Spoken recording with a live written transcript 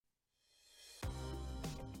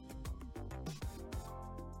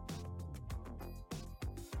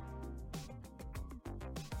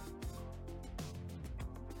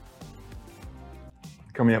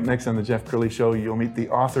Coming up next on the Jeff Crilley Show, you'll meet the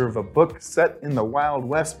author of a book set in the Wild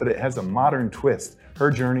West, but it has a modern twist.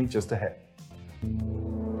 Her journey just ahead.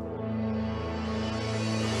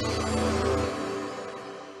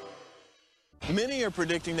 Many are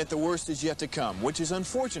predicting that the worst is yet to come, which is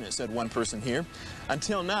unfortunate, said one person here.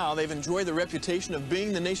 Until now, they've enjoyed the reputation of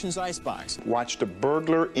being the nation's icebox. Watched a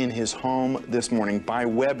burglar in his home this morning by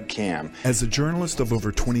webcam. As a journalist of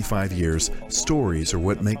over 25 years, stories are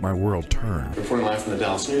what make my world turn. Reporting live from the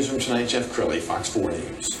Dallas newsroom tonight, Jeff Crilley, Fox 4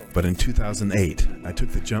 News. But in 2008, I took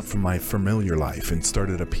the jump from my familiar life and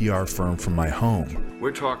started a PR firm from my home.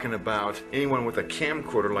 We're talking about anyone with a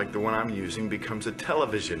camcorder like the one I'm using becomes a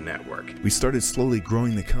television network. We started slowly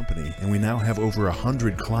growing the company, and we now have over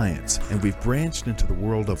 100 clients, and we've branched into the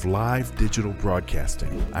world of live digital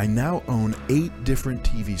broadcasting. I now own 8 different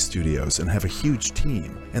TV studios and have a huge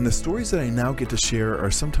team, and the stories that I now get to share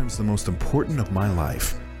are sometimes the most important of my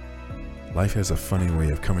life. Life has a funny way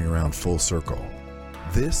of coming around full circle.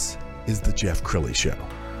 This is the Jeff Crilley Show.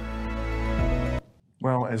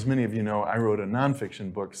 Well, as many of you know, I wrote a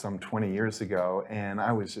nonfiction book some 20 years ago, and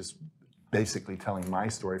I was just basically telling my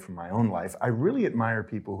story from my own life. I really admire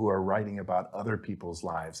people who are writing about other people's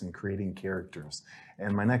lives and creating characters.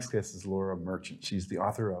 And my next guest is Laura Merchant. She's the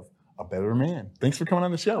author of A Better Man. Thanks for coming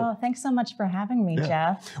on the show. Oh, thanks so much for having me,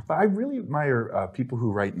 Jeff. Well, I really admire people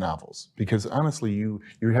who write novels because honestly, you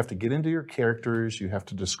have to get into your characters. You have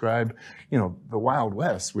to describe, the Wild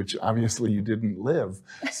West, which obviously you didn't live.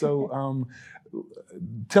 So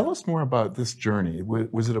tell us more about this journey.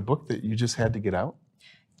 Was it a book that you just had to get out?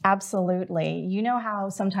 Absolutely. You know how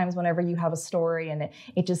sometimes whenever you have a story and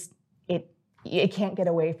it can't get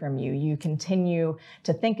away from you, you continue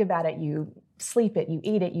to think about it, you sleep it, you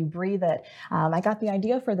eat it, you breathe it. I got the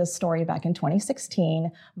idea for this story back in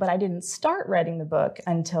 2016, but I didn't start writing the book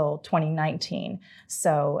until 2019.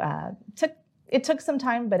 So it took some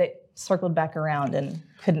time, but it circled back around and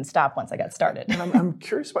couldn't stop once I got started. And I'm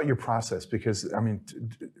curious about your process because,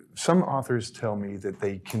 some authors tell me that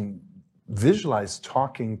they can visualize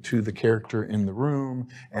talking to the character in the room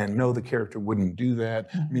and know the character wouldn't do that.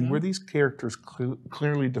 Mm-hmm. Were these characters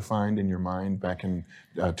clearly defined in your mind back in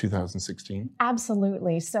 2016?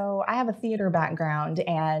 Absolutely. So I have a theater background,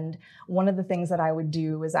 and one of the things that I would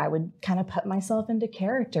do is I would kind of put myself into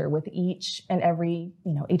character with each and every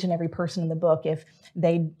person in the book. If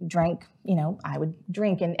they drank, I would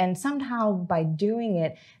drink. And somehow by doing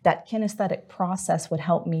it, that kinesthetic process would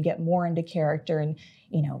help me get more into character and,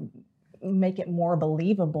 make it more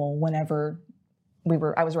believable whenever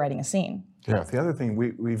I was writing a scene. Yeah, the other thing,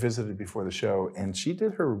 we visited before the show, and she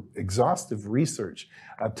did her exhaustive research.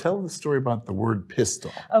 Tell the story about the word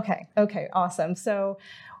pistol. Okay, awesome. So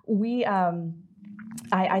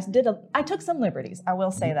I took some liberties. I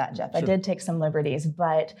will say that, Jeff. Sure. I did take some liberties,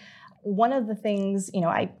 but one of the things,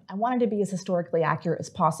 I wanted to be as historically accurate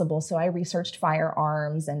as possible, so I researched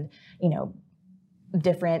firearms and,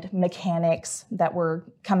 different mechanics that were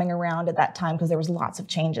coming around at that time because there was lots of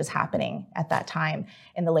changes happening at that time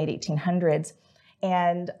in the late 1800s.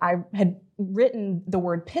 And I had written the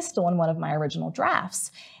word pistol in one of my original drafts,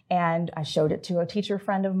 and I showed it to a teacher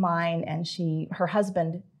friend of mine, and her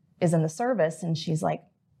husband is in the service, and she's like,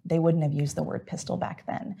 they wouldn't have used the word pistol back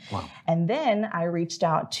then. Wow. And then I reached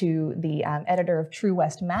out to the editor of True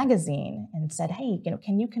West magazine and said, hey,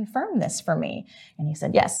 can you confirm this for me? And he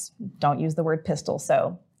said, yes, don't use the word pistol.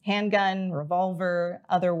 So handgun, revolver,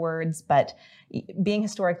 other words, but being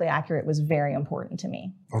historically accurate was very important to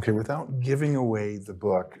me. Okay, without giving away the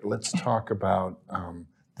book, let's talk about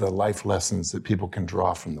the life lessons that people can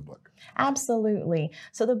draw from the book. Absolutely.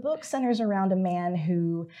 So the book centers around a man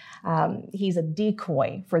who, he's a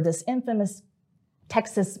decoy for this infamous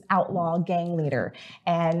Texas outlaw gang leader.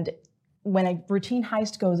 And when a routine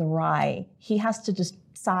heist goes awry, he has to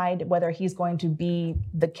decide whether he's going to be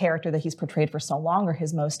the character that he's portrayed for so long or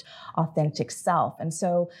his most authentic self. And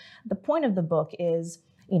so the point of the book is,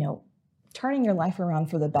 turning your life around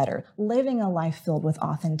for the better, living a life filled with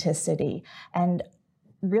authenticity, and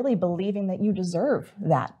really believing that you deserve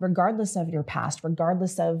that, regardless of your past,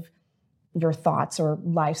 regardless of your thoughts or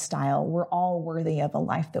lifestyle. We're all worthy of a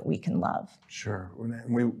life that we can love. Sure.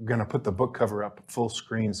 We're going to put the book cover up full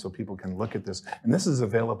screen so people can look at this. And this is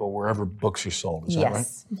available wherever books are sold. Is that right?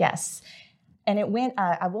 Yes. And it went,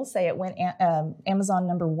 I will say it went Amazon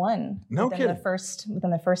 #1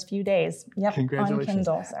 within the first few days. Yep. Congratulations.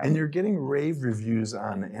 On Kindle. So. And you're getting rave reviews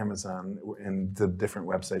on Amazon and the different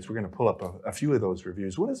websites. We're going to pull up a few of those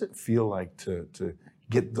reviews. What does it feel like to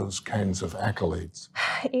get those kinds of accolades?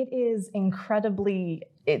 It is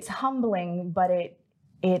it's humbling, but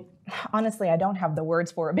honestly, I don't have the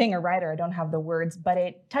words for it. Being a writer, I don't have the words, but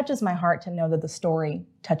it touches my heart to know that the story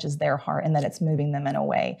touches their heart and that it's moving them in a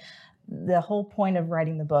way. The whole point of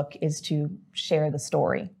writing the book is to share the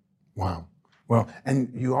story. Wow. Well,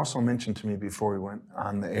 and you also mentioned to me before we went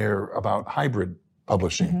on the air about hybrid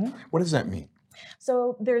publishing. Mm-hmm. What does that mean?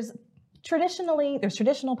 So there's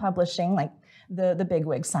traditional publishing, like the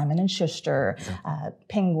bigwigs, Simon & Schuster,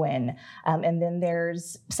 Penguin, and then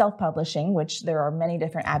there's self-publishing, which there are many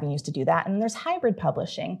different avenues to do that, and there's hybrid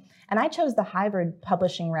publishing. And I chose the hybrid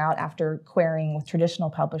publishing route after querying with traditional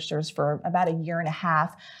publishers for about a year and a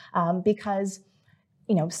half, because,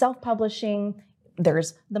 self-publishing,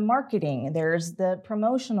 there's the marketing, there's the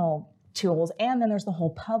promotional tools, and then there's the whole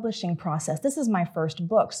publishing process. This is my first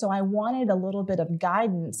book, so I wanted a little bit of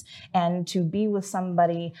guidance and to be with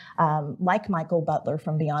somebody like Michael Butler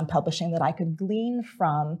from Beyond Publishing that I could glean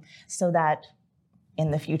from, so that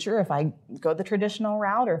in the future, if I go the traditional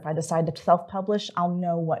route or if I decide to self-publish, I'll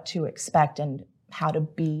know what to expect and how to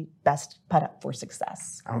be best put up for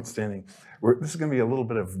success. Outstanding. This is going to be a little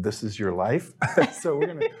bit of This Is Your Life. So we're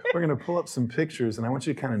going to pull up some pictures, and I want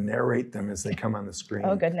you to kind of narrate them as they come on the screen.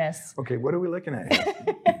 Oh, goodness. Okay, what are we looking at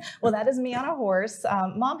here? Well, that is me on a horse.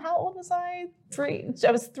 Mom, how old was I? 3.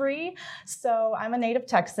 I was 3. So I'm a native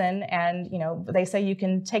Texan, and they say you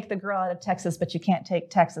can take the girl out of Texas, but you can't take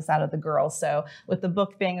Texas out of the girl. So with the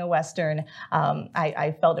book being a Western,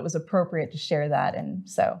 I felt it was appropriate to share that, and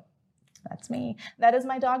so that's me. That is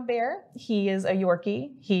my dog, Bear. He is a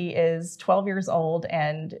Yorkie. He is 12 years old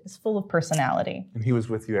and is full of personality. And he was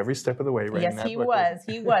with you every step of the way, right? Yes, he was.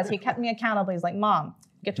 He was. He kept me accountable. He's like, Mom,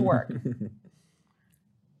 get to work.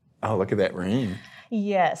 Oh, look at that ring.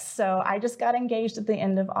 Yes. So I just got engaged at the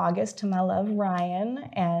end of August to my love, Ryan,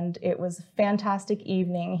 and it was a fantastic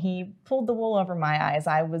evening. He pulled the wool over my eyes.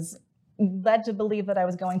 I was led to believe that I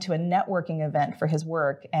was going to a networking event for his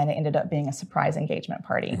work, and it ended up being a surprise engagement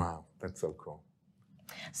party. Wow, that's so cool.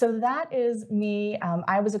 So that is me.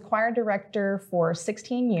 I was a choir director for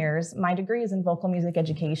 16 years. My degree is in vocal music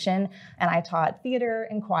education, and I taught theater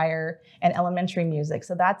and choir and elementary music.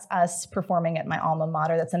 So that's us performing at my alma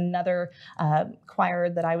mater. That's another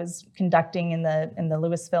choir that I was conducting in the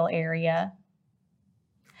Louisville area.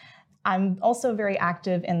 I'm also very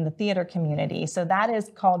active in the theater community. So that is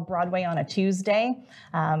called Broadway on a Tuesday.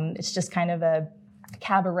 It's just kind of a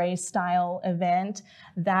cabaret style event.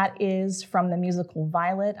 That is from the musical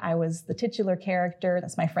Violet. I was the titular character.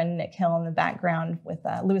 That's my friend Nick Hill in the background with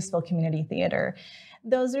Louisville Community Theater.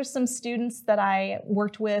 Those are some students that I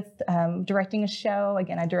worked with directing a show.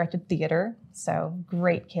 Again, I directed theater, so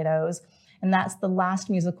great kiddos. And that's the last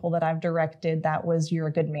musical that I've directed. That was You're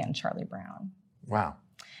a Good Man, Charlie Brown. Wow.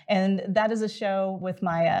 And that is a show with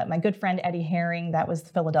my good friend Eddie Herring. That was the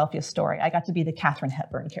Philadelphia Story. I got to be the Katharine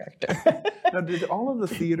Hepburn character. Now, did all of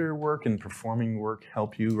the theater work and performing work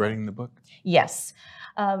help you writing the book? Yes.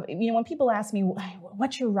 When people ask me,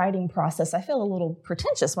 what's your writing process? I feel a little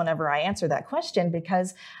pretentious whenever I answer that question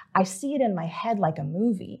because I see it in my head like a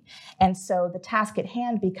movie. And so the task at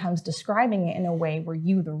hand becomes describing it in a way where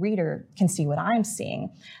you, the reader, can see what I'm seeing.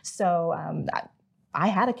 So I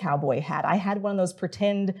had a cowboy hat. I had one of those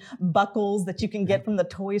pretend buckles that you can get from the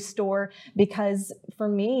toy store because for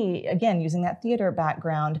me, again, using that theater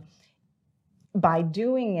background, by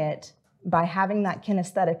doing it, by having that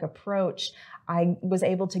kinesthetic approach, I was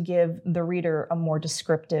able to give the reader a more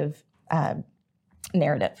descriptive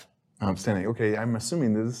narrative. Outstanding. Okay, I'm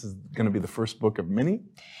assuming that this is going to be the first book of many?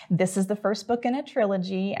 This is the first book in a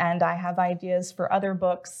trilogy, and I have ideas for other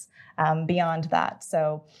books beyond that.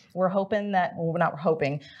 So we're hoping that, well, not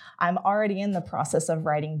hoping, I'm already in the process of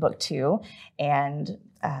writing book 2, and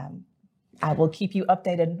I will keep you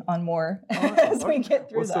updated on more as we get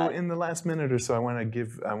through that. So in the last minute or so, I want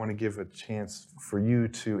to give a chance for you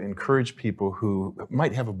to encourage people who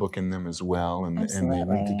might have a book in them as well, and they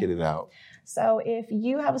need to get it out. So if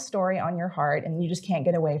you have a story on your heart and you just can't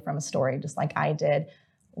get away from a story, just like I did,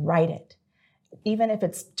 write it. Even if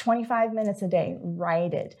it's 25 minutes a day,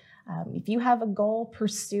 write it. If you have a goal,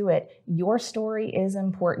 pursue it. Your story is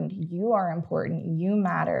important. You are important. You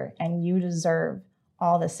matter, and you deserve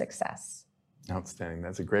all the success. Outstanding.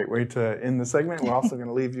 That's a great way to end the segment. We're also going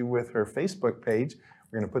to leave you with her Facebook page.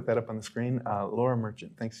 We're going to put that up on the screen. Laura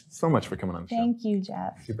Merchant, thanks so much for coming on the show. Thank you,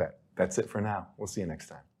 Jeff. You bet. That's it for now. We'll see you next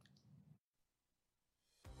time.